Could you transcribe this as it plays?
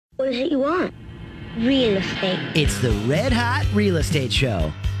What is it you want? Real estate. It's the Red Hot Real Estate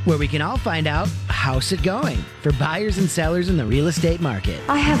Show, where we can all find out how's it going for buyers and sellers in the real estate market.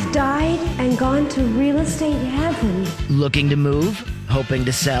 I have died and gone to real estate heaven. Looking to move? Hoping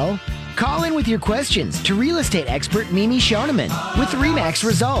to sell? Call in with your questions to real estate expert Mimi Schoneman with RE/MAX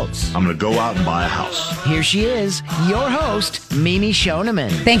Results. I'm going to go out and buy a house. Here she is, your host, Mimi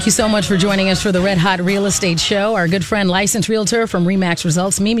Schoneman. Thank you so much for joining us for the Red Hot Real Estate Show. Our good friend, licensed realtor from RE/MAX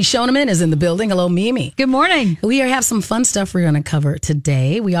Results, Mimi Schoneman, is in the building. Hello, Mimi. Good morning. We have some fun stuff we're going to cover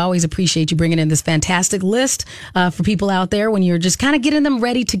today. We always appreciate you bringing in this fantastic list for people out there when you're just kind of getting them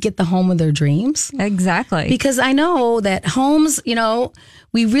ready to get the home of their dreams. Exactly. Because I know that homes,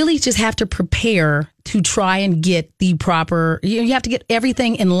 we really just have to prepare to try and get the proper, you have to get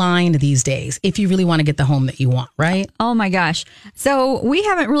everything in line these days if you really want to get the home that you want, right? Oh my gosh. So we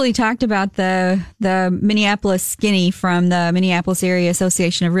haven't really talked about the Minneapolis Skinny from the Minneapolis Area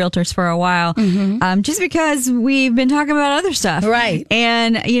Association of Realtors for a while, just because we've been talking about other stuff. Right.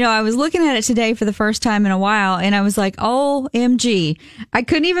 And, I was looking at it today for the first time in a while and I was like, OMG, I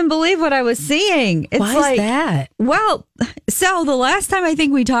couldn't even believe what I was seeing. It's Why is that? Well, so the last time I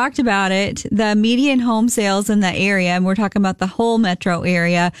think we talked about it, the median home sales in the area, and we're talking about the whole metro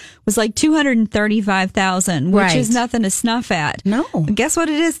area, was like 235,000, which is nothing to snuff at. No. Guess what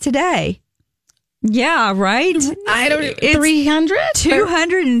it is today? Yeah, right? I don't know. 300?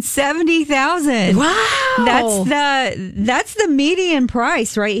 270,000. Wow. That's the median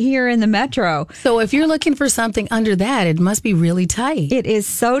price right here in the metro. So if you're looking for something under that, it must be really tight. It is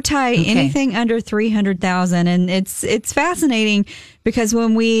so tight. Okay. Anything under 300,000, and it's fascinating because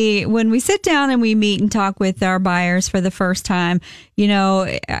when we sit down and we meet and talk with our buyers for the first time,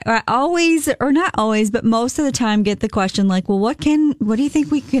 I always, or not always, but most of the time get the question like, well, what do you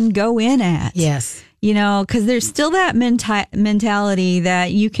think we can go in at? Yes. Because there's still that mentality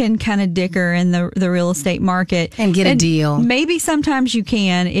that you can kind of dicker in the real estate market and get a deal. Maybe sometimes you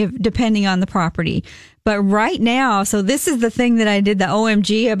can, if depending on the property. But right now, so this is the thing that I did the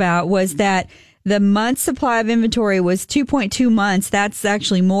OMG about, was that the month supply of inventory was 2.2 months. That's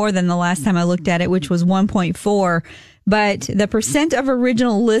actually more than the last time I looked at it, which was 1.4. But the percent of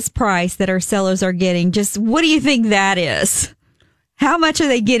original list price that our sellers are getting, just what do you think that is? How much are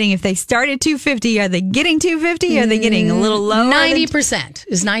they getting? If they start at 250, are they getting 250? Are they getting a little lower? 90%.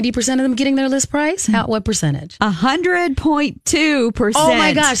 Is 90% of them getting their list price? What percentage? 100.2%. Oh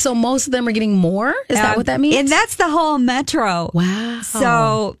my gosh. So most of them are getting more? Is that what that means? And that's the whole metro. Wow.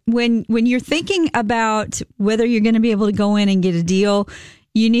 So when you're thinking about whether you're going to be able to go in and get a deal,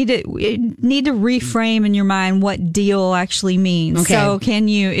 you need to reframe in your mind what deal actually means. Okay. So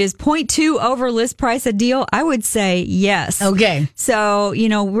is 0.2 over list price a deal? I would say yes. Okay. So,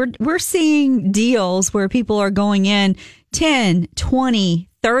 we're seeing deals where people are going in 10, 20,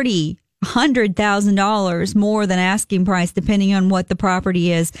 30, $100,000 more than asking price, depending on what the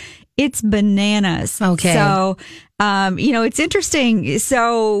property is. It's bananas. Okay. So, it's interesting.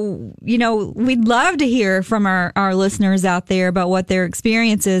 So, we'd love to hear from our listeners out there about what their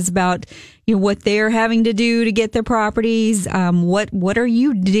experience is, about, what they're having to do to get their properties. What are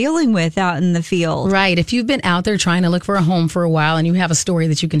you dealing with out in the field? Right. If you've been out there trying to look for a home for a while and you have a story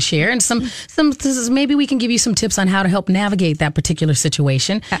that you can share, and maybe we can give you some tips on how to help navigate that particular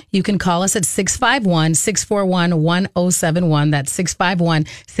situation. You can call us at 651-641-1071. That's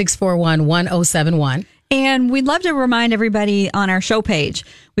 651-641-1071. And we'd love to remind everybody on our show page,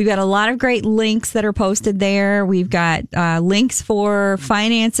 we've got a lot of great links that are posted there. We've got links for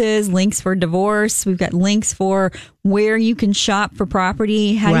finances, links for divorce. We've got links for where you can shop for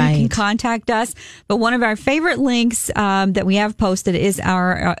property, how you can contact us. But one of our favorite links that we have posted is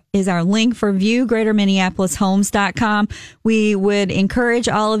our link for viewgreaterminneapolishomes.com. We would encourage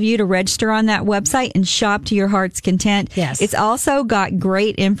all of you to register on that website and shop to your heart's content. Yes. It's also got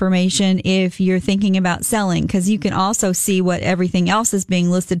great information if you're thinking about selling, because you can also see what everything else is being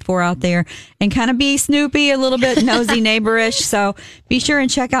listed for out there and kind of be snoopy, a little bit nosy, neighborish. So be sure and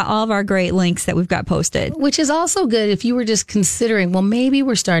check out all of our great links that we've got posted. Which is also good if you were just considering, well, maybe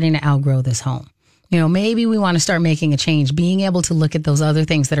we're starting to outgrow this home. Maybe we want to start making a change. Being able to look at those other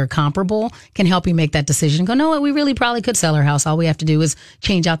things that are comparable can help you make that decision. Go, no, what, we really probably could sell our house. All we have to do is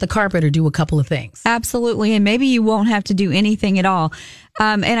change out the carpet or do a couple of things. Absolutely. And maybe you won't have to do anything at all.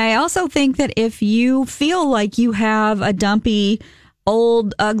 And I also think that if you feel like you have a dumpy,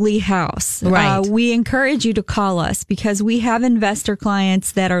 old, ugly house, we encourage you to call us, because we have investor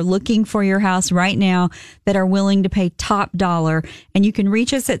clients that are looking for your house right now that are willing to pay top dollar. And you can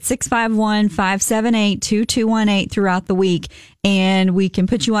reach us at 651-578-2218 throughout the week. and we can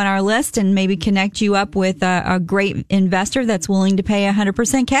put you on our list and maybe connect you up with a great investor that's willing to pay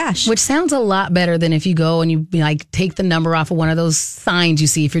 100% cash. Which sounds a lot better than if you go and you take the number off of one of those signs you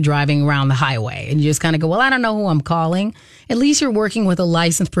see if you're driving around the highway and you just kind of go, well, I don't know who I'm calling. At least you're working with a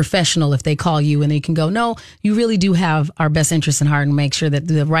licensed professional if they call you and they can go, no, you really do have our best interest in heart and make sure that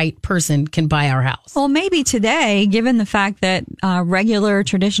the right person can buy our house. Well, maybe today, given the fact that regular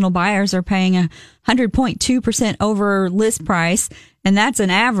traditional buyers are paying 100.2% over list price, and that's an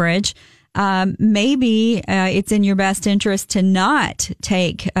average, maybe it's in your best interest to not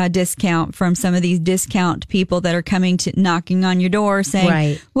take a discount from some of these discount people that are coming to knocking on your door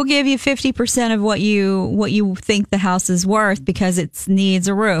saying, we'll give you 50% of what you think the house is worth because it needs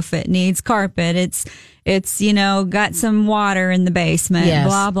a roof, it needs carpet, it's got some water in the basement,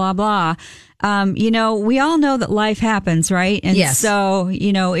 blah, blah, blah. We all know that life happens, right? And so,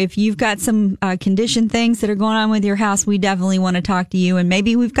 if you've got some condition things that are going on with your house, we definitely want to talk to you. And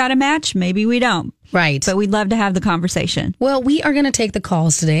maybe we've got a match, maybe we don't. Right. But we'd love to have the conversation. Well, we are going to take the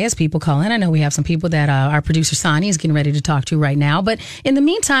calls today as people call in. I know we have some people that our producer, Sonny, is getting ready to talk to right now. But in the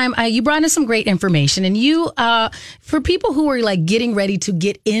meantime, you brought in some great information. And you, for people who are getting ready to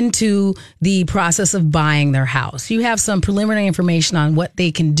get into the process of buying their house, you have some preliminary information on what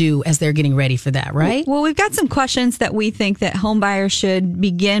they can do as they're getting ready for that, right? Well, we've got some questions that we think that home buyers should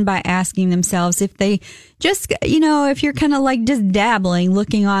begin by asking themselves if they just, if you're kind of just dabbling,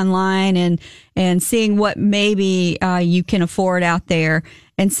 looking online and seeing what maybe you can afford out there.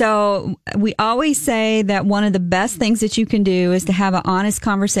 And so we always say that one of the best things that you can do is to have an honest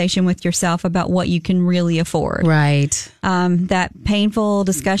conversation with yourself about what you can really afford. Right. That painful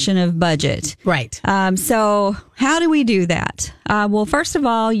discussion of budget. Right. So how do we do that? Well, first of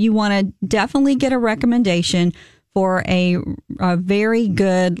all, you want to definitely get a recommendation for a very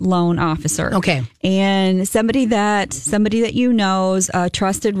good loan officer. Okay. And somebody that knows, a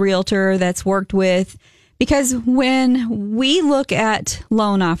trusted realtor that's worked with, because when we look at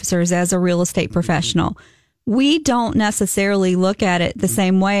loan officers as a real estate professional, we don't necessarily look at it the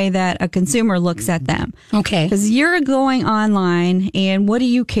same way that a consumer looks at them. Okay. Because you're going online, and what do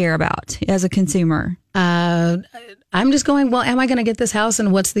you care about as a consumer? I'm just going, well, am I going to get this house,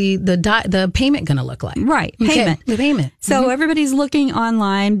 and what's the payment going to look like? Right. Payment. Okay. The payment. So everybody's looking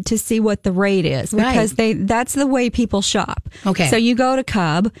online to see what the rate is because that's the way people shop. Okay. So you go to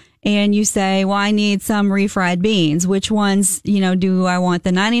Cub and you say, well, I need some refried beans. Which ones, do I want the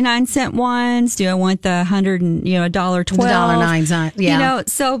 99-cent ones? Do I want the $100 $1.12? $1.09. Yeah.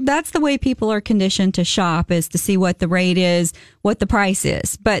 So that's the way people are conditioned to shop, is to see what the rate is, what the price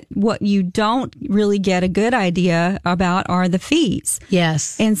is. But what you don't really get a good idea about are the fees.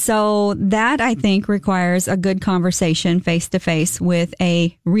 Yes. And so that, I think, requires a good conversation face to face with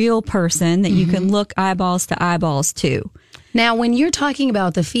a real person that you can look eyeballs to eyeballs to. Now, when you're talking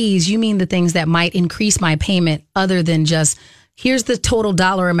about the fees, you mean the things that might increase my payment other than just here's the total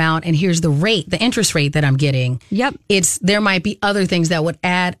dollar amount and here's the rate, the interest rate that I'm getting. Yep. There might be other things that would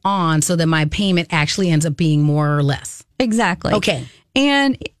add on so that my payment actually ends up being more or less. Exactly. Okay.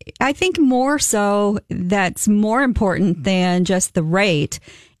 And I think more so that's more important than just the rate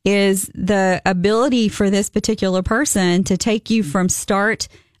is the ability for this particular person to take you from start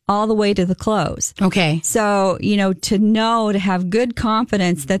all the way to the close. Okay. So, to have good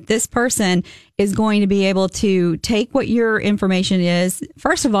confidence that this person is going to be able to take what your information is.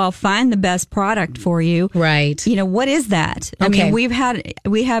 First of all, find the best product for you. Right. What is that? Okay. I mean,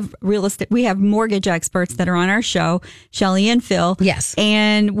 we have mortgage experts that are on our show, Shelley and Phil. Yes.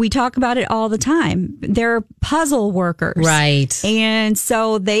 And we talk about it all the time. They're puzzle workers. Right. And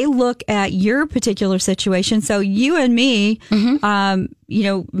so they look at your particular situation. So you and me,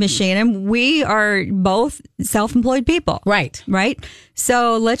 Miss Shannan, we are both self-employed people. Right. Right.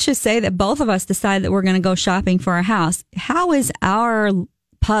 So let's just say that both of us decide that we're going to go shopping for a house. How is our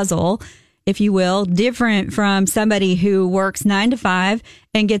puzzle, if you will, different from somebody who works 9 to 5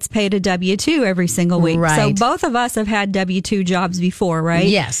 and gets paid a W-2 every single week? Right. So both of us have had W-2 jobs before, right?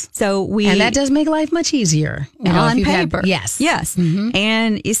 Yes. And that does make life much easier. On paper. Yes. Yes. Mm-hmm.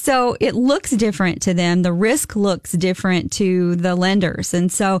 And so it looks different to them. The risk looks different to the lenders.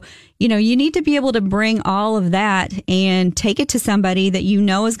 And so, you need to be able to bring all of that and take it to somebody that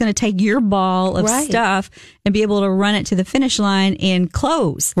is going to take your ball of stuff and be able to run it to the finish line and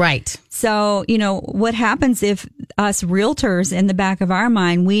close. Right. So, what happens if us realtors in the back of our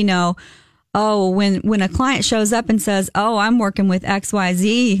mind, we know, when a client shows up and says, I'm working with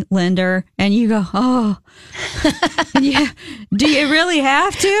XYZ lender, and you go, yeah, do you really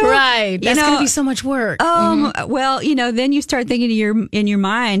have to? Right. That's going to be so much work. Well, then you start thinking in your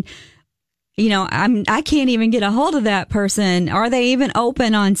mind, I can't even get a hold of that person. Are they even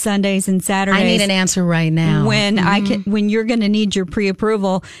open on Sundays and Saturdays? I need an answer right now. When when you're going to need your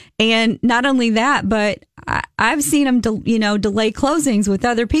pre-approval. And not only that, but I've seen them, delay closings with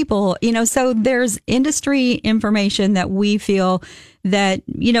other people, so there's industry information that we feel that,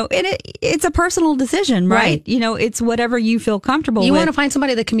 it's a personal decision, right? It's whatever you feel comfortable with. You want to find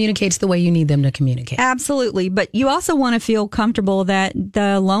somebody that communicates the way you need them to communicate. Absolutely. But you also want to feel comfortable that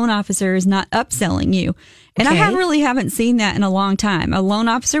the loan officer is not upselling you. And I haven't seen that in a long time. A loan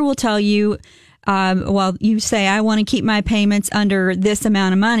officer will tell you, you say, I want to keep my payments under this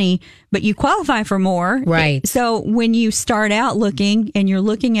amount of money, but you qualify for more. Right. So when you start out looking and you're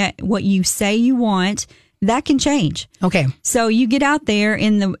looking at what you say you want, that can change. Okay. So you get out there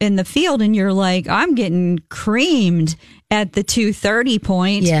in the field and you're like, I'm getting creamed at the 230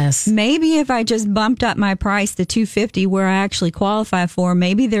 point. Yes. Maybe if I just bumped up my price to 250 where I actually qualify for,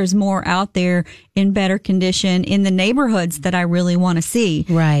 maybe there's more out there in better condition in the neighborhoods that I really want to see.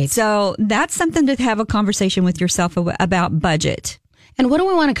 Right. So that's something to have a conversation with yourself about budget. And what do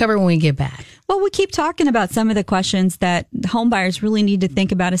we want to cover when we get back? Well, we keep talking about some of the questions that home buyers really need to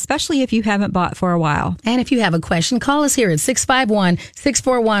think about, especially if you haven't bought for a while. And if you have a question, call us here at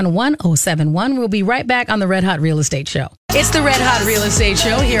 651-641-1071. We'll be right back on the Red Hot Real Estate Show. It's the Red Hot Real Estate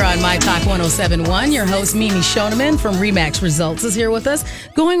Show here on My Talk 1071. Your host, Mimi Schoneman from RE/MAX Results, is here with us,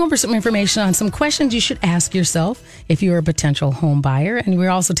 going over some information on some questions you should ask yourself if you're a potential home buyer. And we're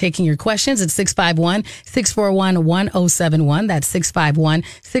also taking your questions at 651-641-1071. That's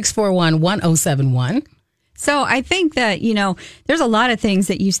 651-641-1071. So I think that, there's a lot of things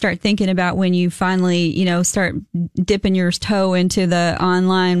that you start thinking about when you finally, start dipping your toe into the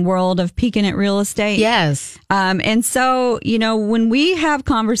online world of peeking at real estate. Yes. And so, when we have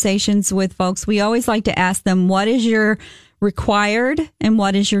conversations with folks, we always like to ask them, what is your required and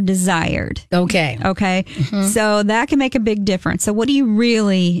what is your desired? Okay. Mm-hmm. So that can make a big difference. So what do you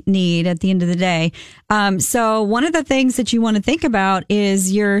really need at the end of the day? So one of the things that you want to think about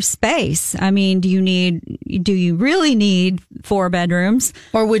is your space. I mean, do you really need 4 bedrooms?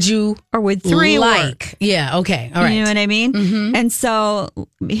 Or would 3 work? Yeah. Okay. All right. You know what I mean? Mm-hmm. And so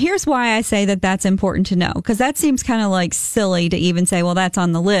here's why I say that that's important to know, because that seems kind of like silly to even say, well, that's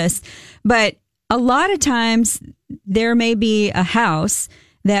on the list. But a lot of times there may be a house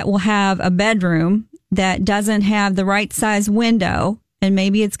that will have a bedroom that doesn't have the right size window, and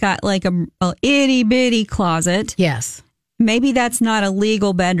maybe it's got like a itty bitty closet. Yes. Maybe that's not a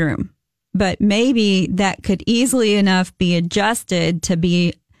legal bedroom, but maybe that could easily enough be adjusted to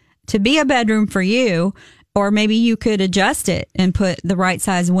be a bedroom for you. Or maybe you could adjust it and put the right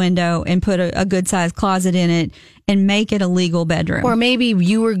size window and put a good size closet in it and make it a legal bedroom. Or maybe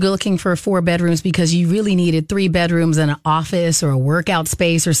you were looking for 4 bedrooms because you really needed 3 bedrooms and an office or a workout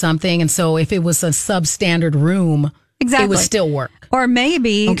space or something. And so if it was a substandard room, exactly, it would still work. Or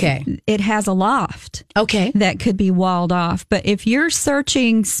maybe it has a loft. Okay. That could be walled off. But if you're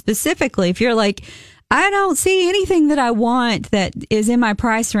searching specifically, if you're like, I don't see anything that I want that is in my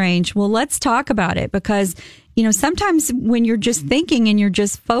price range, well, let's talk about it, because, sometimes when you're just thinking and you're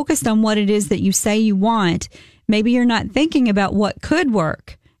just focused on what it is that you say you want, maybe you're not thinking about what could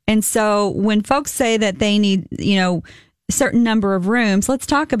work. And so when folks say that they need, a certain number of rooms, let's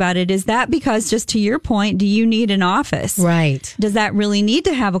talk about it. Is that because, just to your point, do you need an office? Right. Does that really need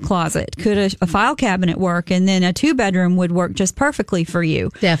to have a closet? Could a file cabinet work, and then a 2-bedroom would work just perfectly for you?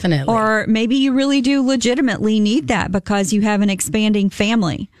 Definitely. Or maybe you really do legitimately need that because you have an expanding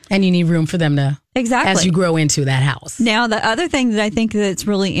family. And you need room for them to, exactly, as you grow into that house. Now, the other thing that I think that's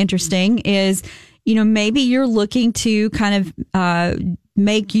really interesting is, maybe you're looking to kind of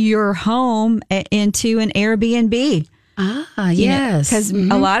make your home into an Airbnb. Yes. Because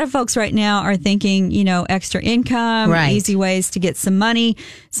a lot of folks right now are thinking, extra income, right, easy ways to get some money.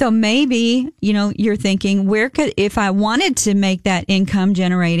 So maybe, you're thinking, if I wanted to make that income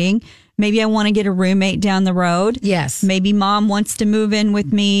generating, maybe I want to get a roommate down the road. Yes. Maybe mom wants to move in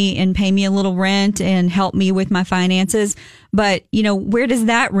with me and pay me a little rent and help me with my finances. But, where does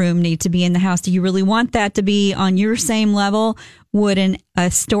that room need to be in the house? Do you really want that to be on your same level? Would a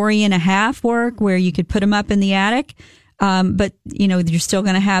story and a half work where you could put them up in the attic? But you're still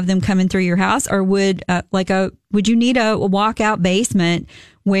going to have them coming through your house, or would you need a walkout basement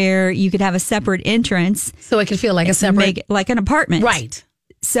where you could have a separate entrance, so it could feel like a separate, like an apartment, right?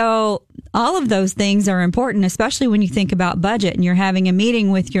 So all of those things are important, especially when you think about budget and you're having a meeting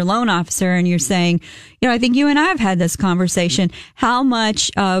with your loan officer and you're saying, I think you and I have had this conversation. How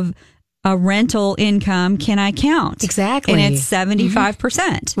much of a rental income can I count? Exactly. And it's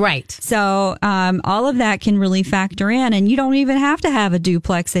 75%. Right. So all of that can really factor in, and you don't even have to have a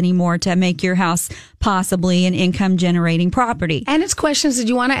duplex anymore to make your house possibly an income generating property. And it's questions that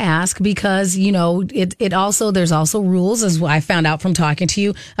you want to ask because, you know, there's also rules, as I found out from talking to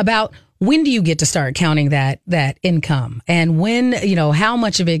you, about when do you get to start counting that income, and when, you know, how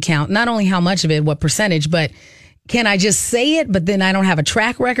much of it count, not only how much of it, what percentage, but can I just say it, but then I don't have a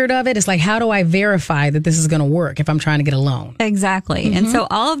track record of it? It's like, how do I verify that this is going to work if I'm trying to get a loan? Exactly. And so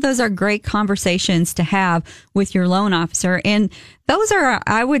all of those are great conversations to have with your loan officer. And those are,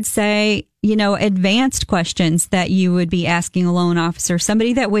 I would say, you know, advanced questions that you would be asking a loan officer,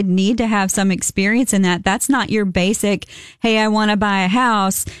 somebody that would need to have some experience in that. That's not your basic, hey, I want to buy a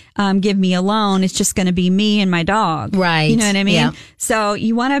house, give me a loan. It's just going to be me and my dog. Right. You know what I mean? Yeah. So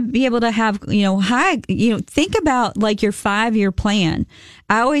you want to be able to have, think about like your 5-year plan.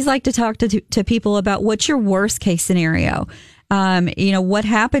 I always like to talk to people about what's your worst case scenario. What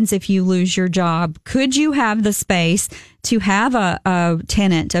happens if you lose your job? Could you have the space to have a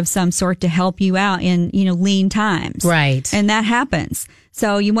tenant of some sort to help you out in, lean times? Right. And that happens.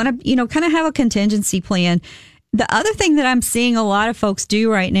 So you want to, kind of have a contingency plan. The other thing that I'm seeing a lot of folks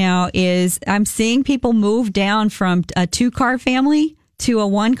do right now is I'm seeing people move down from a 2-car family to a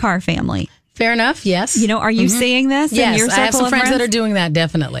 1-car family. Fair enough. Yes. Are you seeing this in your circle of friends? Yes, I have some friends that are doing that,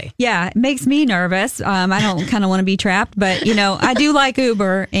 definitely. Yeah, it makes me nervous. I don't kind of want to be trapped, but, I do like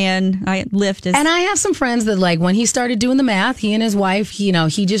Uber and Lyft is. And I have some friends that, like, when he started doing the math, he and his wife,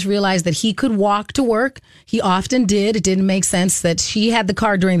 he just realized that he could walk to work. He often did. It didn't make sense that she had the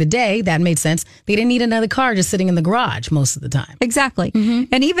car during the day. That made sense. They didn't need another car just sitting in the garage most of the time. Exactly.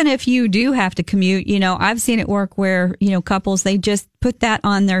 And even if you do have to commute, I've seen it work where, couples, they just put that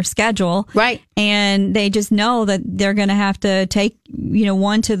on their schedule. Right. And they just know that they're going to have to take,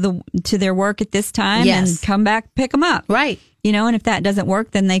 one to their work at this time and come back, pick them up. Right. And if that doesn't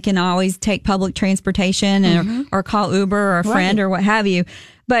work, then they can always take public transportation or call Uber or a friend or what have you.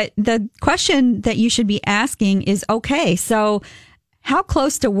 But the question that you should be asking is, okay, so how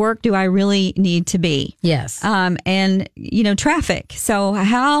close to work do I really need to be? Yes. And, traffic. So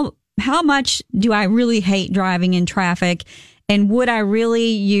how much do I really hate driving in traffic? And would I really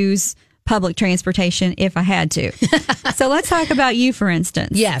use public transportation if I had to? So let's talk about you, for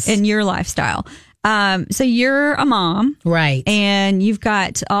instance. Yes. And your lifestyle. So you're a mom. Right. And you've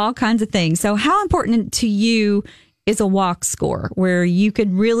got all kinds of things. So how important to you is a walk score where you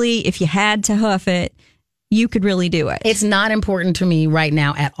could really, if you had to hoof it, you could really do it? It's not important to me right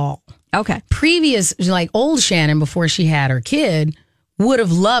now at all. Okay. Previous, like old Shannan, before she had her kid, would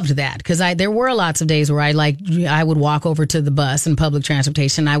have loved that because there were lots of days where I would walk over to the bus and public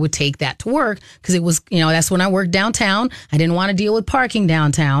transportation. I would take that to work because it was, that's when I worked downtown. I didn't want to deal with parking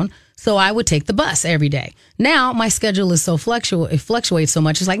downtown. So I would take the bus every day. Now my schedule is so it fluctuates so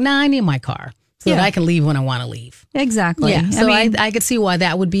much. It's like, I need my car so that I can leave when I want to leave. Exactly. Yeah. So I could see why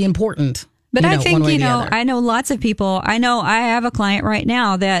that would be important. But I think, one way or the other. I know lots of people. I know I have a client right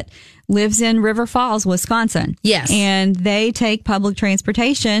now that lives in River Falls, Wisconsin. Yes. And they take public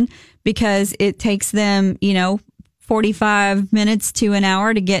transportation because it takes them, 45 minutes to an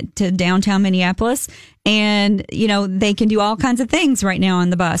hour to get to downtown Minneapolis. And, they can do all kinds of things right now on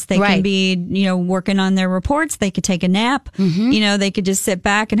the bus. They can be, working on their reports. They could take a nap. They could just sit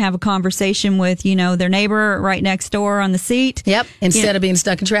back and have a conversation with, their neighbor right next door on the seat. Yep. Instead of being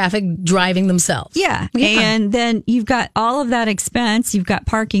stuck in traffic, driving themselves. Yeah. And then you've got all of that expense. You've got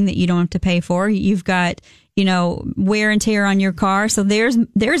parking that you don't have to pay for. You've got, wear and tear on your car. So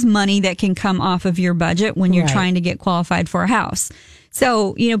there's money that can come off of your budget when you're trying to get qualified for a house.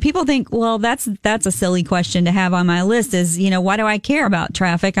 So, people think, well, that's a silly question to have on my list is, why do I care about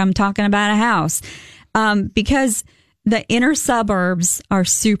traffic? I'm talking about a house. Because the inner suburbs are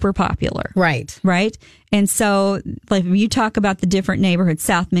super popular. Right. Right. And so like you talk about the different neighborhoods,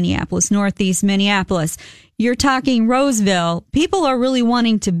 South Minneapolis, Northeast Minneapolis, you're talking Roseville. People are really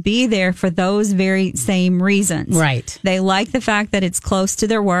wanting to be there for those very same reasons. Right. They like the fact that it's close to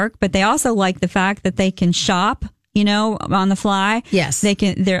their work, but they also like the fact that they can shop, on the fly. Yes.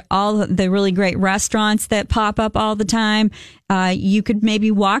 They're all the really great restaurants that pop up all the time. You could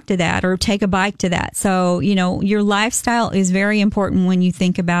maybe walk to that or take a bike to that. So, your lifestyle is very important when you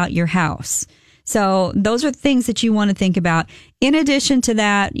think about your house. So those are things that you want to think about. In addition to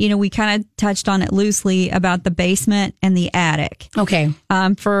that, we kind of touched on it loosely about the basement and the attic. Okay.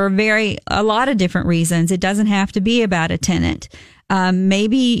 For a lot of different reasons. It doesn't have to be about a tenant.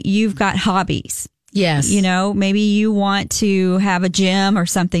 Maybe you've got hobbies. Yes. Maybe you want to have a gym or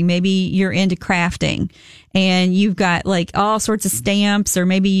something. Maybe you're into crafting and you've got like all sorts of stamps, or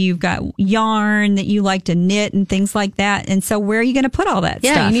maybe you've got yarn that you like to knit and things like that. And so where are you going to put all that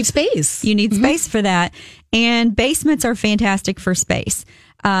stuff? Yeah, you need space. You need space for that. And basements are fantastic for space.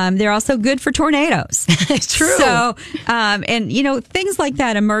 They're also good for tornadoes. It's true. So, and you know, things like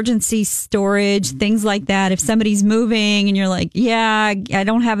that, emergency storage, things like that. If somebody's moving and you're like, yeah, I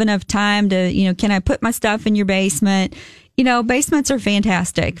don't have enough time to, you know, can I put my stuff in your basement? You know, basements are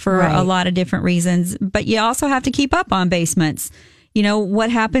fantastic for a lot of different reasons, but you also have to keep up on basements. You know, what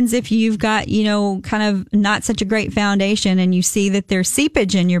happens if you've got, you know, kind of not such a great foundation and you see that there's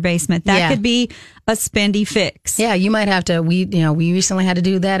seepage in your basement? That could be a spendy fix. Yeah, you might have to, we recently had to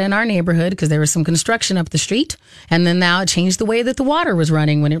do that in our neighborhood because there was some construction up the street. And then now it changed the way that the water was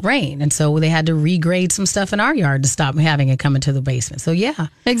running when it rained. And so they had to regrade some stuff in our yard to stop having it come into the basement. So yeah,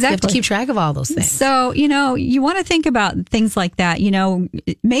 exactly. You have to keep track of all those things. So, you know, you want to think about things like that. You know,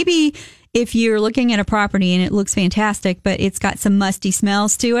 maybe if you're looking at a property and it looks fantastic, but it's got some musty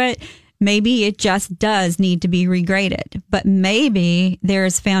smells to it, maybe it just does need to be regraded. But maybe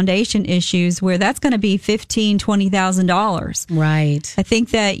there's foundation issues where that's going to be $15,000, $20,000. Right. I think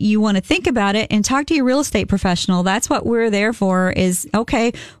that you want to think about it and talk to your real estate professional. That's what we're there for is,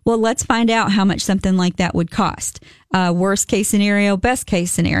 okay, well, let's find out how much something like that would cost. Worst case scenario, best case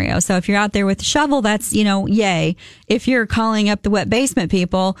scenario. So if you're out there with a shovel, that's, you know, yay. If you're calling up the wet basement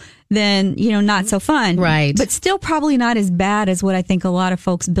people, then, you know, not so fun. Right. But still probably not as bad as what I think a lot of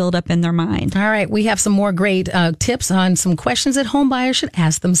folks build up in their mind. All right. We have some more great tips on some questions that home buyers should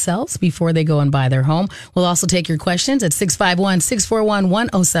ask themselves before they go and buy their home. We'll also take your questions at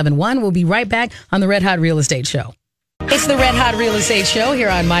 651-641-1071. We'll be right back on the Red Hot Real Estate Show. It's the Red Hot Real Estate Show here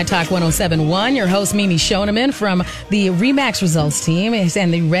on My Talk 1071. Your host, Mimi Schoneman from the RE/MAX Results team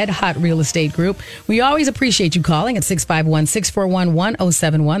and the Red Hot Real Estate Group. We always appreciate you calling at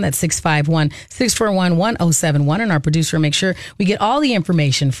 651-641-1071. That's 651-641-1071. And our producer will make sure we get all the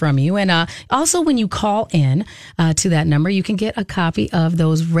information from you. And also, when you call in to that number, you can get a copy of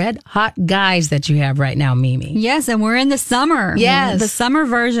those Red Hot guides that you have right now, Mimi. Yes, and we're in the summer. Yes. The summer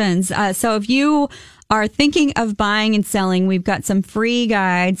versions. So if you are thinking of buying and selling, we've got some free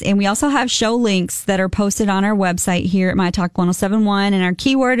guides, and we also have show links that are posted on our website here at My Talk 1071, and our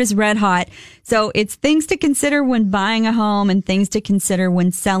keyword is Red Hot. So it's things to consider when buying a home and things to consider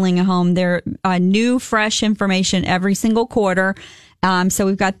when selling a home. They're new, fresh information every single quarter. So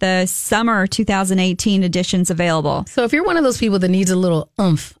we've got the summer 2018 editions available. So if you're one of those people that needs a little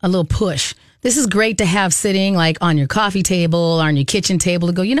oomph, a little push, this is great to have sitting like on your coffee table or on your kitchen table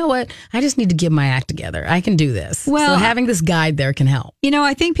to go, you know what? I just need to get my act together. I can do this. Well, so having this guide there can help. You know,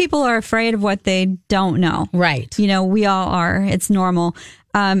 I think people are afraid of what they don't know. Right. You know, we all are. It's normal.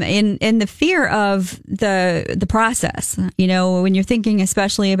 In the fear of the process, you know, when you're thinking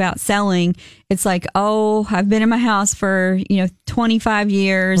especially about selling, it's like, oh, I've been in my house for, 25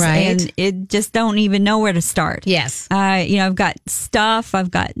 years right. and it just don't even know where to start. Yes. I've got stuff, I've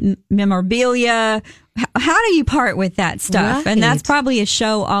got memorabilia. How do you part with that stuff? Right. And that's probably a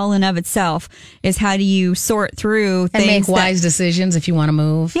show all in of itself is how do you sort through and things make wise decisions if you want to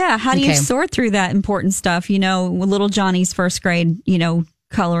move. Yeah. How do you sort through that important stuff? Little Johnny's first grade,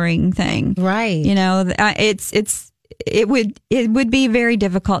 coloring thing. Right. It would be very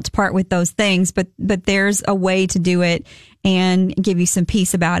difficult to part with those things, but there's a way to do it and give you some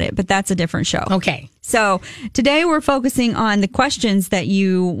peace about it. But that's a different show. Okay. So today we're focusing on the questions that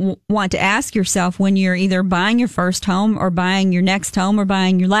you want to ask yourself when you're either buying your first home or buying your next home or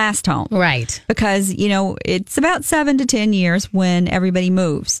buying your last home. Right. Because, it's about 7 to 10 years when everybody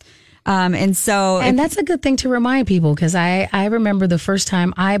moves. And that's a good thing to remind people because I remember the first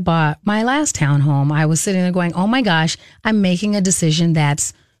time I bought my last townhome, I was sitting there going, oh my gosh, I'm making a decision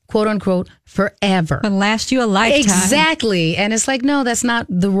that's quote unquote forever. It'll last you a lifetime. Exactly. And it's like, no, that's not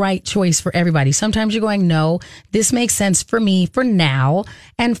the right choice for everybody. Sometimes you're going, no, this makes sense for me for now.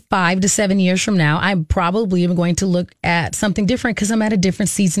 And 5 to 7 years from now, I probably am going to look at something different because I'm at a different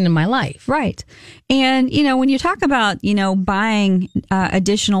season in my life. Right. And, when you talk about, buying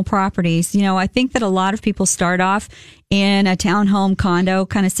additional properties, I think that a lot of people start off in a townhome condo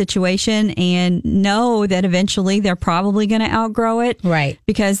kind of situation and know that eventually they're probably going to outgrow it. Right.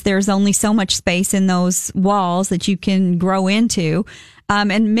 Because there's only so much space in those walls that you can grow into.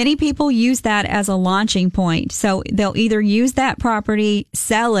 And many people use that as a launching point. So they'll either use that property,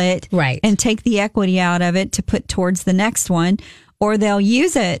 sell it, right, and take the equity out of it to put towards the next one. Or they'll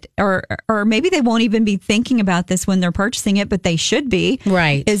use it, or maybe they won't even be thinking about this when they're purchasing it, but they should be.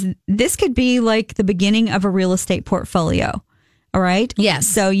 Right. This could be like the beginning of a real estate portfolio. All right? Yes.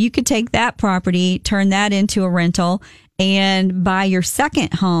 So you could take that property, turn that into a rental, and buy your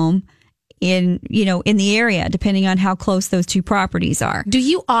second home in the area, depending on how close those two properties are. Do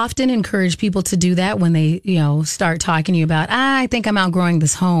you often encourage people to do that when they, start talking to you about, I think I'm outgrowing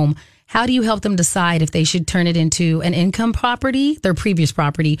this home? How do you help them decide if they should turn it into an income property, their previous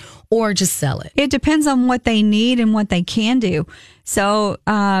property, or just sell it? It depends on what they need and what they can do. So,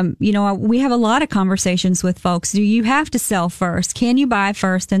 we have a lot of conversations with folks. Do you have to sell first? Can you buy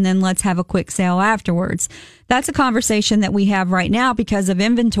first and then let's have a quick sale afterwards? That's a conversation that we have right now because of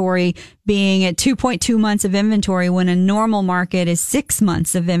inventory being at 2.2 months of inventory when a normal market is 6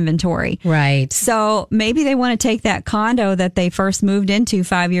 months of inventory. Right. So maybe they want to take that condo that they first moved into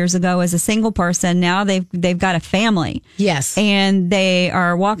 5 years ago as a single person. Now they've got a family. Yes. And they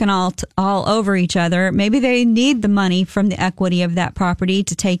are walking all over each other. Maybe they need the money from the equity of that property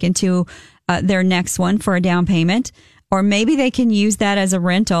to take into their next one for a down payment. Or maybe they can use that as a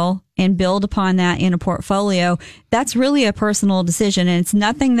rental and build upon that in a portfolio. That's really a personal decision. And it's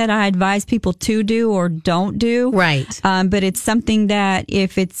nothing that I advise people to do or don't do. Right. But it's something that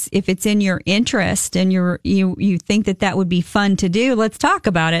if it's in your interest and you think that would be fun to do, let's talk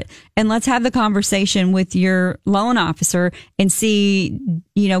about it. And let's have the conversation with your loan officer and see,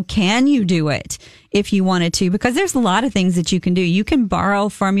 can you do it if you wanted to? Because there's a lot of things that you can do. You can borrow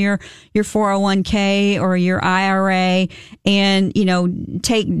from your 401k or your IRA and,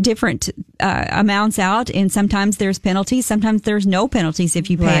 take different amounts out. And sometimes there's penalties. Sometimes there's no penalties if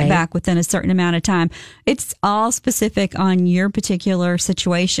you pay it back within a certain amount of time. It's all specific on your particular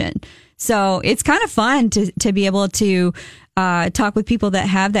situation. So it's kind of fun to be able to talk with people that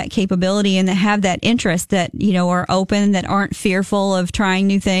have that capability and that have that interest, that, are open, that aren't fearful of trying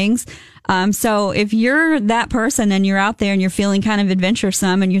new things. So if you're that person and you're out there and you're feeling kind of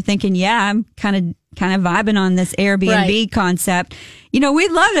adventuresome and you're thinking, yeah, I'm kind of vibing on this Airbnb concept,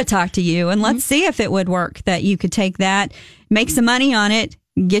 we'd love to talk to you and let's see if it would work, that you could take that, make some money on it,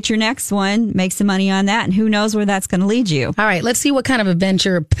 get your next one, make some money on that, and who knows where that's going to lead you. All right, let's see what kind of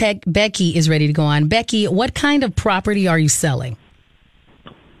adventure Becky is ready to go on. Becky, what kind of property are you selling?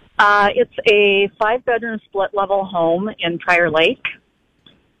 It's a 5-bedroom split-level home in Prior Lake.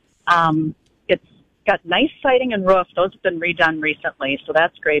 It's got nice siding and roof. Those have been redone recently, so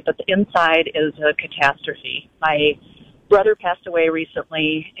that's great. But the inside is a catastrophe. My brother passed away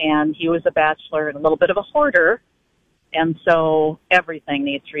recently, and he was a bachelor and a little bit of a hoarder, and so everything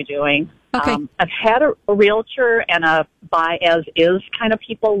needs redoing. Okay. I've had a realtor and a buy-as-is kind of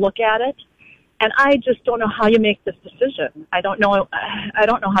people look at it, and I just don't know how you make this decision. I don't know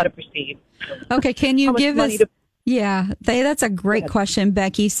how to proceed. Okay, can you give us... Yeah, that's a great question,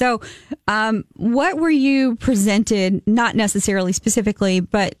 Becky. So, what were you presented, not necessarily specifically,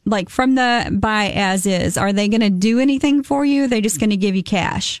 but like from the buy as is? Are they going to do anything for you? Are they just going to give you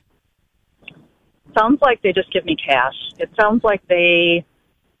cash? Sounds like they just give me cash. It sounds like they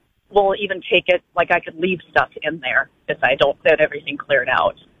will even take it, like I could leave stuff in there if I don't get everything cleared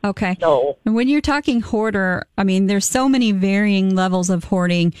out. Okay. So, and when you're talking hoarder, I mean, there's so many varying levels of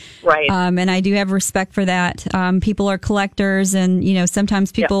hoarding. Right. And I do have respect for that. People are collectors and,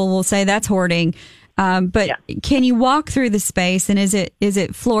 sometimes people will say that's hoarding. But can you walk through the space, and is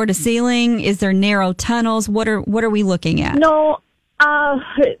it floor to ceiling? Is there narrow tunnels? What are we looking at? No,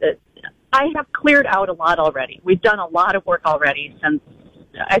 I have cleared out a lot already. We've done a lot of work already since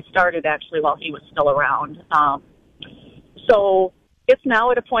I started, actually, while he was still around. So it's now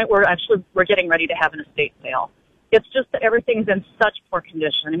at a point where actually we're getting ready to have an estate sale. It's just that everything's in such poor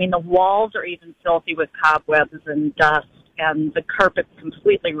condition. I mean, the walls are even filthy with cobwebs and dust, and the carpet's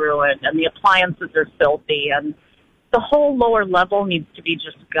completely ruined, and the appliances are filthy, and the whole lower level needs to be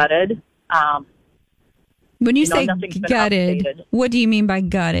just gutted. When you say gutted, what do you mean by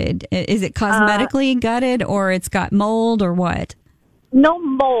gutted? Is it cosmetically gutted, or it's got mold, or what? No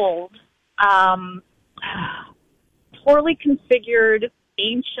mold. Poorly configured,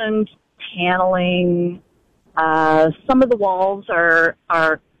 ancient paneling. Some of the walls are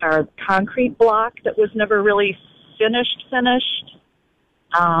concrete block that was never really finished.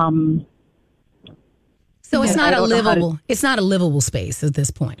 So it's not a livable. It's not a livable space at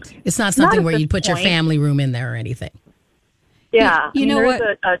this point. It's not something where you'd put your family room in there or anything. Yeah, you know what,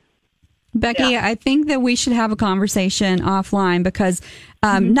 Becky? Yeah. I think that we should have a conversation offline because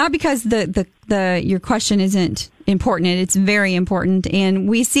not because the your question isn't important. It's very important, and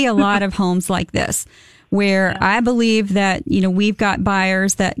we see a lot of homes like this where I believe that we've got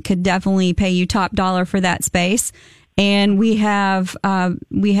buyers that could definitely pay you top dollar for that space. And we have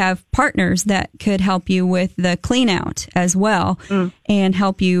partners that could help you with the clean out as well, and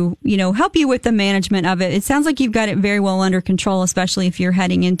help you with the management of it. It sounds like you've got it very well under control, especially if you're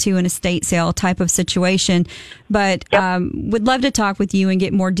heading into an estate sale type of situation. But would love to talk with you and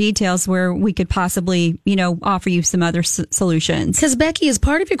get more details where we could possibly, offer you some other solutions. Because Becky, is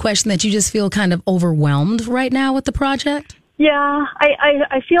part of your question that you just feel kind of overwhelmed right now with the project? Yeah,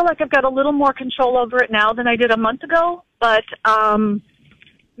 I feel like I've got a little more control over it now than I did a month ago, but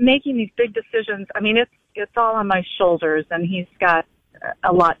making these big decisions, I mean, it's all on my shoulders, and he's got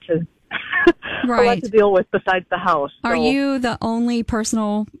a lot to a lot to deal with besides the house. Are you the only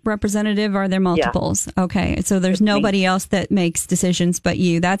personal representative? Or are there multiples? Yeah. Okay, so there's nobody else that makes decisions but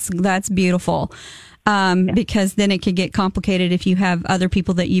you. That's beautiful. Because then it could get complicated if you have other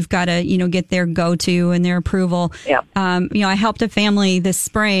people that you've got to, get their go-to and their approval. Yeah. I helped a family this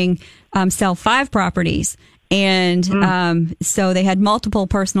spring sell 5 properties. And so they had multiple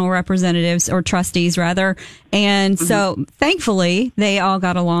personal representatives, or trustees rather. And so thankfully they all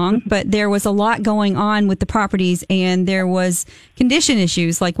got along, but there was a lot going on with the properties, and there was condition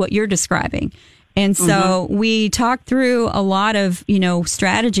issues like what you're describing. And so we talked through a lot of,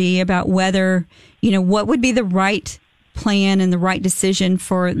 strategy about whether, what would be the right plan and the right decision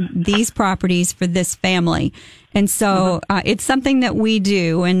for these properties for this family. And so it's something that we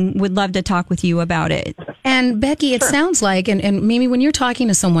do, and would love to talk with you about it. And Becky, it sounds like, and Mimi, when you're talking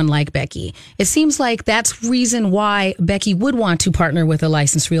to someone like Becky, it seems like that's reason why Becky would want to partner with a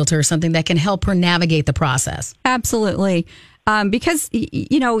licensed realtor or something that can help her navigate the process. Absolutely. Because,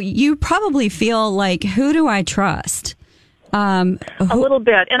 you probably feel like, who do I trust? A little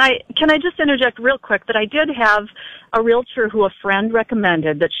bit. And can I just interject real quick that I did have a realtor who a friend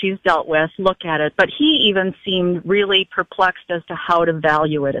recommended that she's dealt with look at it, but he even seemed really perplexed as to how to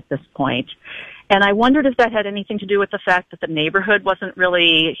value it at this point. And I wondered if that had anything to do with the fact that the neighborhood wasn't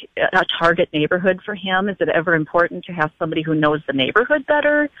really a target neighborhood for him. Is it ever important to have somebody who knows the neighborhood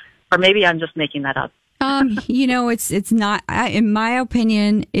better? Or maybe I'm just making that up. It's not, in my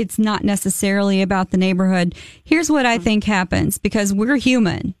opinion, it's not necessarily about the neighborhood. Here's what I think happens, because we're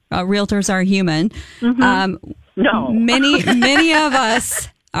human. Realtors are human. No. Many of us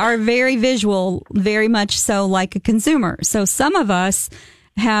are very visual, very much so like a consumer. So some of us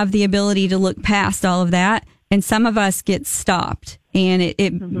have the ability to look past all of that, and some of us get stopped, and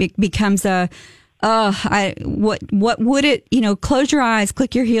it becomes what would it, close your eyes,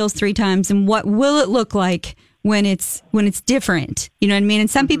 click your heels 3 times, and what will it look like when it's different? You know what I mean? And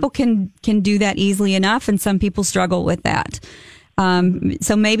some people can do that easily enough, and some people struggle with that.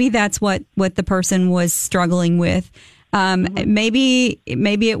 So maybe that's what the person was struggling with. Maybe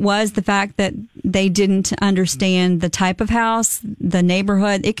it was the fact that they didn't understand the type of house, the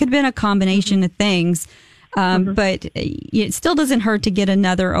neighborhood. It could have been a combination of things. But it still doesn't hurt to get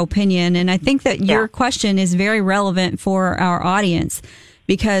another opinion. And I think that your question is very relevant for our audience,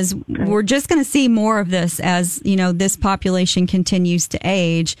 because we're just going to see more of this as, this population continues to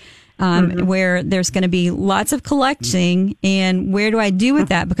age, where there's going to be lots of collecting. And where do I do with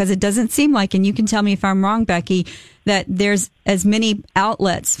that? Because it doesn't seem like, and you can tell me if I'm wrong, Becky, that there's as many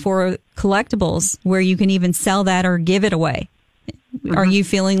outlets for collectibles where you can even sell that or give it away. Are you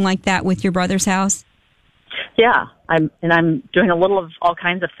feeling like that with your brother's house? Yeah, I'm doing a little of all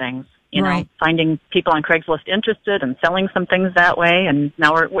kinds of things, finding people on Craigslist interested and selling some things that way. And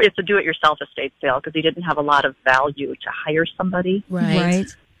now it's a do-it-yourself estate sale, because he didn't have a lot of value to hire somebody. Right.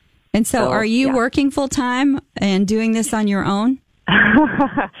 And so are you working full-time and doing this on your own?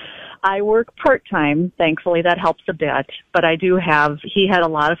 I work part-time. Thankfully, that helps a bit. But he had a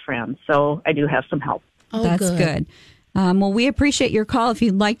lot of friends, so I do have some help. Oh, that's good. Well, we appreciate your call. If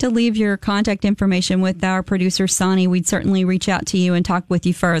you'd like to leave your contact information with our producer, Sonny, we'd certainly reach out to you and talk with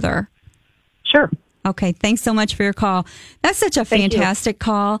you further. Sure. Okay. Thanks so much for your call. That's such a fantastic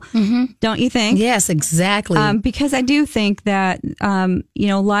call, don't you think? Yes, exactly. Because I do think that, a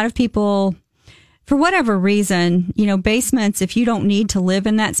lot of people, for whatever reason, basements, if you don't need to live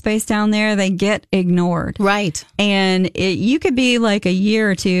in that space down there, they get ignored. Right. And you could be like a year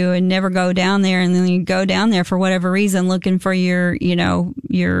or two and never go down there, and then you go down there for whatever reason looking for your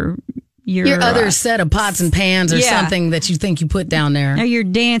other set of pots and pans or something that you think you put down there. Or your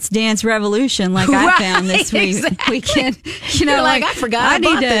dance revolution, like I found this weekend. You're like, I forgot I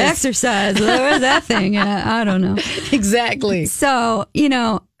need to exercise. Where's that thing? I don't know. Exactly. So,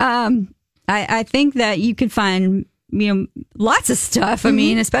 I think that you could find, lots of stuff. I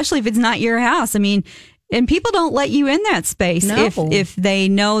mean, especially if it's not your house. I mean, And people don't let you in that space No. if they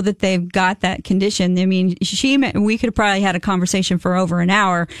know that they've got that condition. I mean, we could have probably had a conversation for over an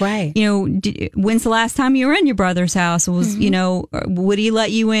hour. Right. When's the last time you were in your brother's house? Was, would he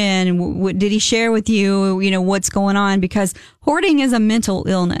let you in? And did he share with you, what's going on? Because hoarding is a mental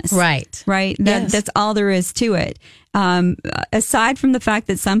illness. Right. Right. Yes. That's all there is to it. Aside from the fact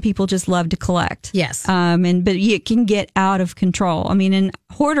that some people just love to collect. Yes. But it can get out of control. I mean, and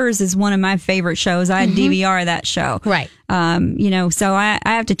Hoarders is one of my favorite shows. I DVR that show. Right. So I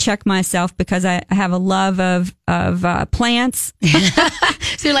have to check myself because I have a love of plants.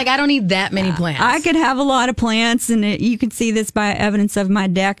 So you're like, I don't need that many plants. I could have a lot of plants, and you can see this by evidence of my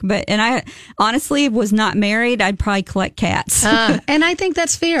deck. And I honestly was not married. I'd probably collect cats. And I think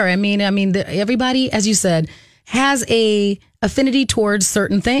that's fair. I mean, everybody, as you said, has a affinity towards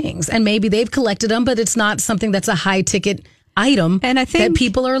certain things, and maybe they've collected them, but it's not something that's a high ticket item and I think, that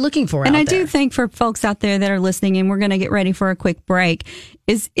people are looking for. And out I there. do think for folks out there that are listening, and we're going to get ready for a quick break,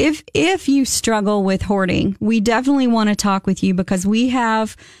 is if you struggle with hoarding, we definitely want to talk with you because we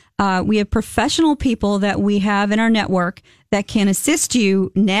have professional people that we have in our network that can assist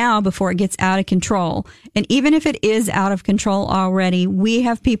you now before it gets out of control. And even if it is out of control already, we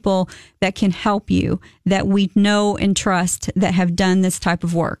have people that can help you that we know and trust that have done this type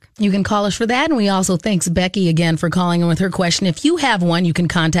of work. You can call us for that. And we also thanks Becky again for calling in with her question. If you have one, you can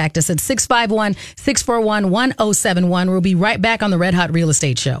contact us at 651-641-1071. We'll be right back on the Red Hot Real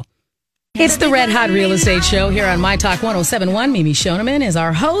Estate Show. It's the Red Hot Real Estate Show here on My Talk 1071. Mimi Schoneman is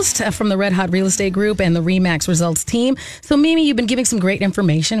our host from the Red Hot Real Estate Group and the RE/MAX Results team. So, Mimi, you've been giving some great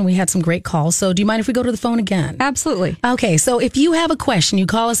information. We had some great calls. So, do you mind if we go to the phone again? Absolutely. Okay. So, if you have a question, you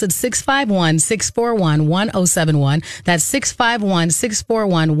call us at 651-641-1071. That's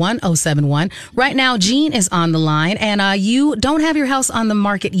 651-641-1071. Right now, Jean is on the line, and you don't have your house on the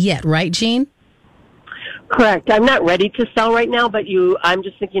market yet, right, Jean? Correct. I'm not ready to sell right now, but I'm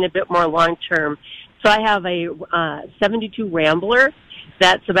just thinking a bit more long term. So I have a 72 Rambler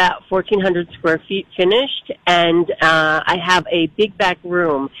that's about 1,400 square feet finished, and I have a big back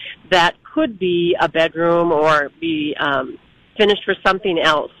room that could be a bedroom or be finished for something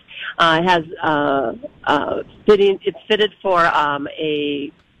else. It has it's fitted for a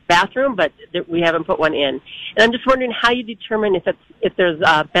bathroom, but we haven't put one in. And I'm just wondering how you determine if there's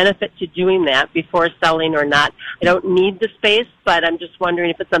a benefit to doing that before selling or not. I don't need the space, but I'm just wondering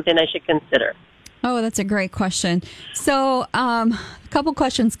if it's something I should consider. Oh, that's a great question. So a couple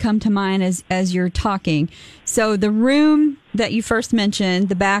questions come to mind as you're talking. So the room that you first mentioned,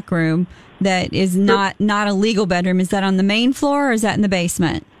 the back room, that is not a legal bedroom, is that on the main floor or is that in the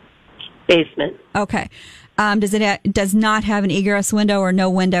basement? Basement. Okay. Does not have an egress window or no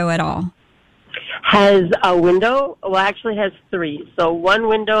window at all? Has a window. Well, actually has three. So one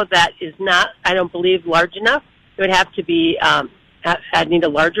window that is not, I don't believe, large enough. It would have to be, I'd need a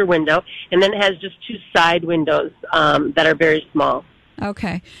larger window. And then it has just two side windows that are very small.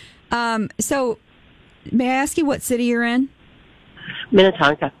 Okay. So may I ask you what city you're in?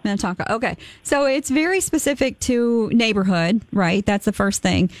 Minnetonka. Okay. So it's very specific to neighborhood, right? That's the first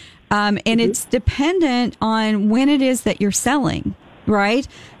thing. And it's dependent on when it is that you're selling, right?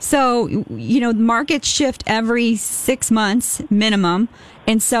 So, markets shift every 6 months minimum.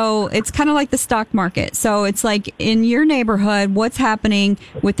 And so it's kind of like the stock market. So it's like in your neighborhood, what's happening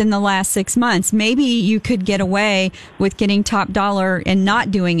within the last 6 months? Maybe you could get away with getting top dollar and not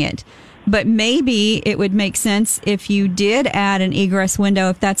doing it. But maybe it would make sense if you did add an egress window,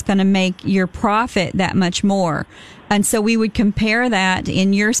 if that's going to make your profit that much more. And so we would compare that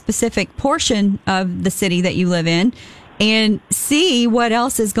in your specific portion of the city that you live in and see what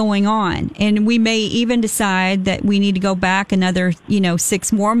else is going on. And we may even decide that we need to go back another,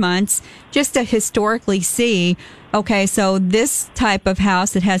 6 more months just to historically see, okay, so this type of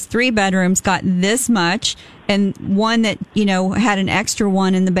house that has 3 bedrooms got this much, and one that, had an extra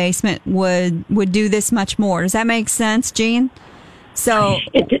one in the basement would do this much more. Does that make sense, Jean? So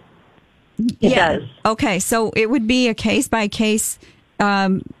It does. Okay, so it would be a case by case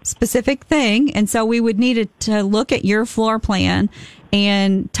specific thing, and so we would need to look at your floor plan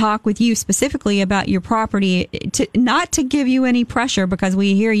and talk with you specifically about your property, not to give you any pressure because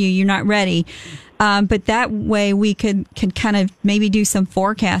we hear you're not ready. But that way we could kind of maybe do some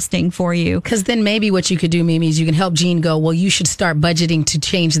forecasting for you. Because then maybe what you could do, Mimi, is you can help Jean go, well, you should start budgeting to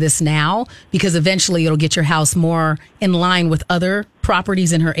change this now because eventually it'll get your house more in line with other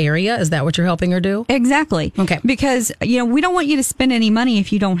properties in her area. Is that what you're helping her do? Exactly. Okay. Because, we don't want you to spend any money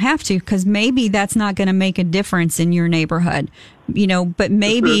if you don't have to, because maybe that's not going to make a difference in your neighborhood. But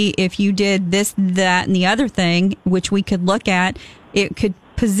maybe if you did this, that, and the other thing, which we could look at, it could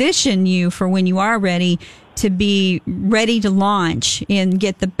position you for when you are ready to be ready to launch and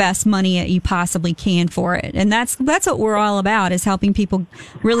get the best money that you possibly can for it. And that's what we're all about, is helping people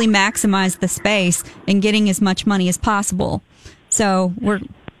really maximize the space and getting as much money as possible. So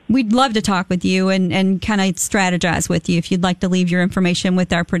we'd love to talk with you and kind of strategize with you if you'd like to leave your information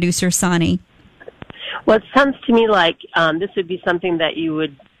with our producer, Sonny. Well, it sounds to me like this would be something that you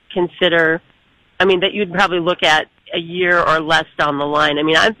would consider, that you'd probably look at a year or less down the line.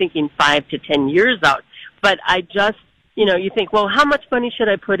 I'm thinking 5 to 10 years out. But I just, you think, well, how much money should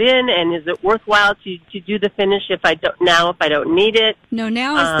I put in, and is it worthwhile to do the finish if I don't need it? No,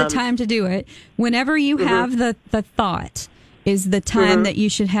 now is the time to do it. Whenever you have the thought is the time that you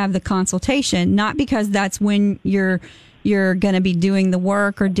should have the consultation, not because that's when you're going to be doing the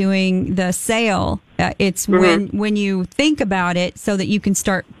work or doing the sale. It's when you think about it so that you can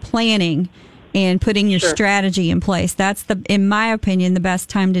start planning and putting your strategy in place. That's in my opinion, the best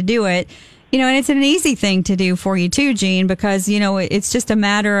time to do it. And it's an easy thing to do for you too, Jean, because, it's just a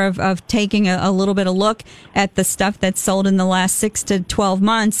matter of taking a little bit of look at the stuff that's sold in the last 6 to 12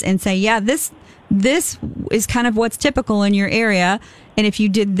 months and say, yeah, this is kind of what's typical in your area. And if you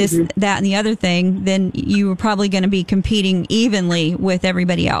did this, that, and the other thing, then you were probably going to be competing evenly with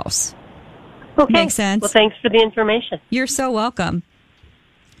everybody else. Okay. Makes sense? Well, thanks for the information. You're so welcome.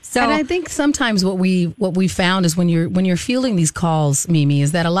 So, and I think sometimes what we found is when you're fielding these calls, Mimi,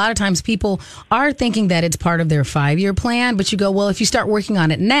 is that a lot of times people are thinking that it's part of their 5-year plan, but you go, well, if you start working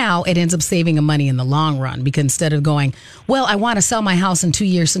on it now, it ends up saving them money in the long run, because instead of going, well, I want to sell my house in 2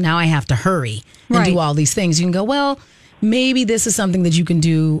 years, so now I have to hurry and do all these things. You can go, well, maybe this is something that you can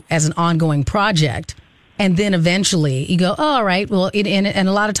do as an ongoing project. And then eventually you go, oh, all right, well, and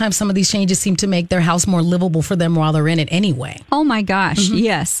a lot of times some of these changes seem to make their house more livable for them while they're in it anyway. Oh, my gosh,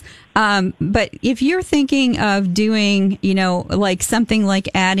 yes. But if you're thinking of doing, like something like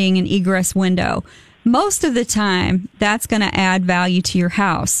adding an egress window, most of the time that's going to add value to your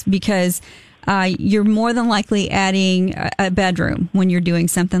house, because you're more than likely adding a bedroom when you're doing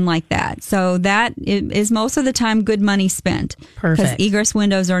something like that. So that is most of the time good money spent. Perfect. Because egress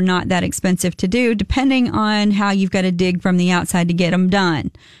windows are not that expensive to do, depending on how you've got to dig from the outside to get them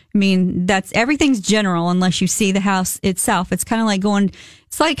done. Everything's general unless you see the house itself. It's kind of like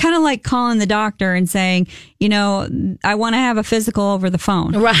kind of like calling the doctor and saying, I want to have a physical over the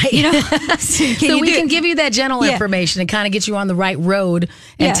phone. Right. So we can give you that general information and kind of get you on the right road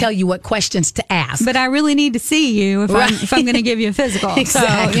and tell you what questions to ask. But I really need to see you if I'm going to give you a physical.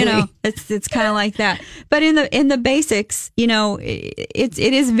 Exactly. So, it's kind of like that. But in the basics, it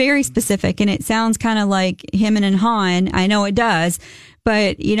is very specific, and it sounds kind of like him and Han. I know it does.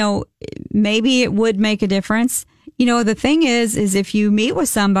 But, maybe it would make a difference. The thing is if you meet with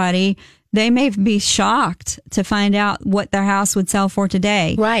somebody, they may be shocked to find out what their house would sell for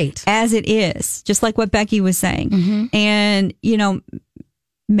today. Right. As it is, just like what Becky was saying. And,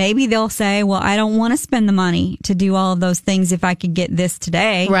 maybe they'll say, well, I don't want to spend the money to do all of those things if I could get this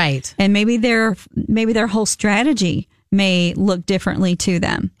today. Right. And maybe their whole strategy may look differently to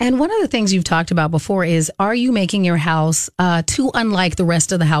them. And one of the things you've talked about before is, are you making your house too unlike the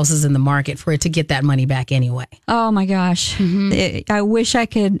rest of the houses in the market for it to get that money back anyway? Oh my gosh. I wish I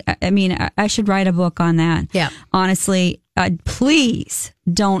could. I should write a book on that. Yeah. Honestly, please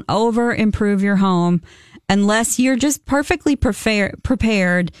don't over improve your home unless you're just perfectly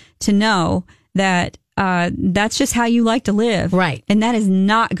prepared to know that that's just how you like to live. Right. And that is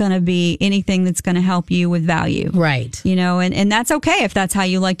not going to be anything that's going to help you with value. Right. And that's okay if that's how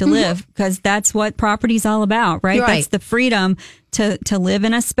you like to live, because that's what property's all about, right? That's the freedom to live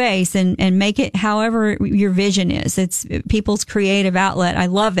in a space and make it however your vision is. It's people's creative outlet. I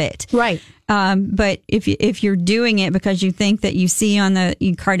love it. Right. But if you're doing it because you think that you see on the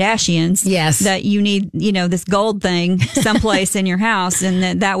Kardashians, that you need, this gold thing someplace in your house,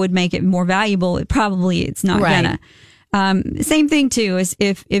 and that would make it more valuable, it's not gonna. Same thing too is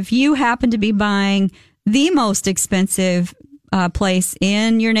if you happen to be buying the most expensive place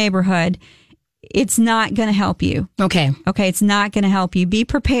in your neighborhood, it's not going to help you. Okay, it's not going to help you. Be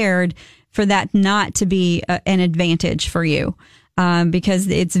prepared for that not to be an advantage for you. Because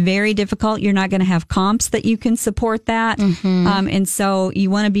it's very difficult. You're not going to have comps that you can support that. And so you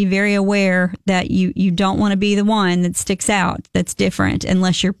want to be very aware that you don't want to be the one that sticks out, that's different,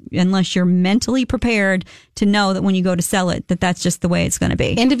 unless you're mentally prepared to know that when you go to sell it, that's just the way it's going to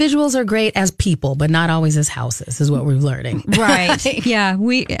be. Individuals are great as people, but not always as houses, is what we're learning. Right. Yeah.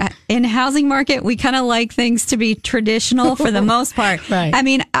 We, in the housing market, we kind of like things to be traditional for the most part. Right.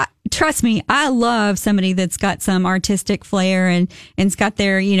 trust me, I love somebody that's got some artistic flair and it's got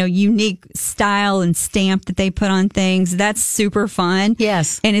their, unique style and stamp that they put on things. That's super fun.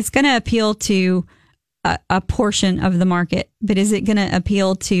 Yes. And it's going to appeal to a portion of the market. But is it going to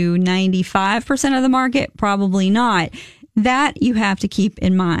appeal to 95% of the market? Probably not. That you have to keep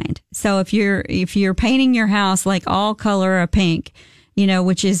in mind. So if you're painting your house like all color of pink,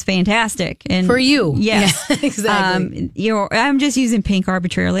 which is fantastic. And for you. Yes. Yeah, exactly. I'm just using pink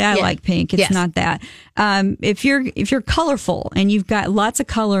arbitrarily. I like pink. It's Yes. not that. If you're colorful and you've got lots of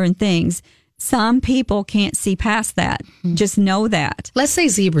color and things, some people can't see past that. Just know that. Let's say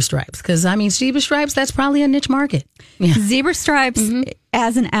zebra stripes, because zebra stripes, that's probably a niche market. Yeah. Zebra stripes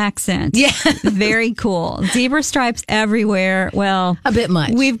as an accent. Yeah. Very cool. Zebra stripes everywhere. Well, A bit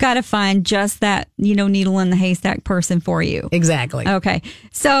much. We've got to find just that, needle in the haystack person for you. Exactly. Okay.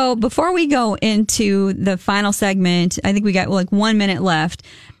 So before we go into the final segment, I think we got 1 minute left.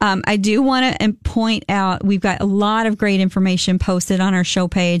 I do want to point out we've got a lot of great information posted on our show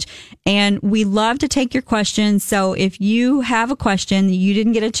page, and we love to take your questions. So if you have a question that you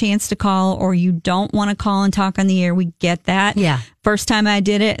didn't get a chance to call or you don't want to call and talk on the air, we get that. Yeah. First time I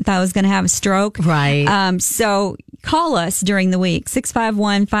did it, I thought I was going to have a stroke. Right. So call us during the week,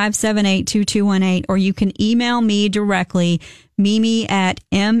 651-578-2218, or you can email me directly, Mimi at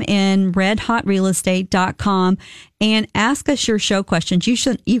mnredhotrealestate.com, and ask us your show questions.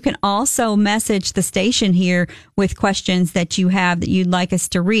 You can also message the station here with questions that you have that you'd like us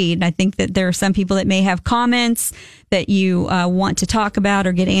to read. And I think that there are some people that may have comments that you want to talk about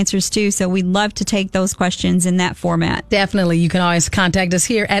or get answers to. So we'd love to take those questions in that format. Definitely. You can always contact us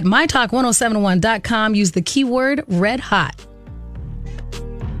here at mytalk1071.com. Use the keyword red hot.